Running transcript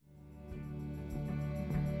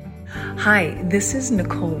Hi, this is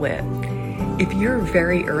Nicole Witt. If you're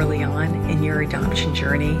very early on in your adoption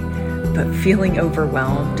journey, but feeling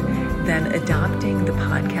overwhelmed, then adopting the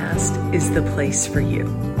podcast is the place for you.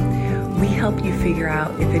 We help you figure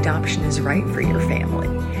out if adoption is right for your family,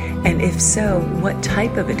 and if so, what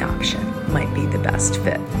type of adoption might be the best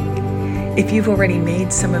fit. If you've already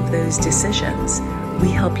made some of those decisions, we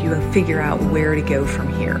help you figure out where to go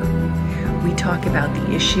from here. We talk about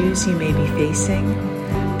the issues you may be facing,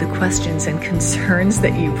 the questions and concerns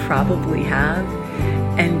that you probably have,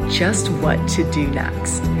 and just what to do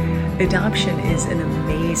next. Adoption is an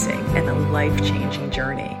amazing and a life-changing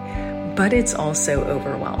journey, but it's also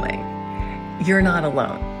overwhelming. You're not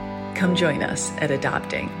alone. Come join us at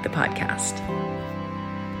Adopting the Podcast.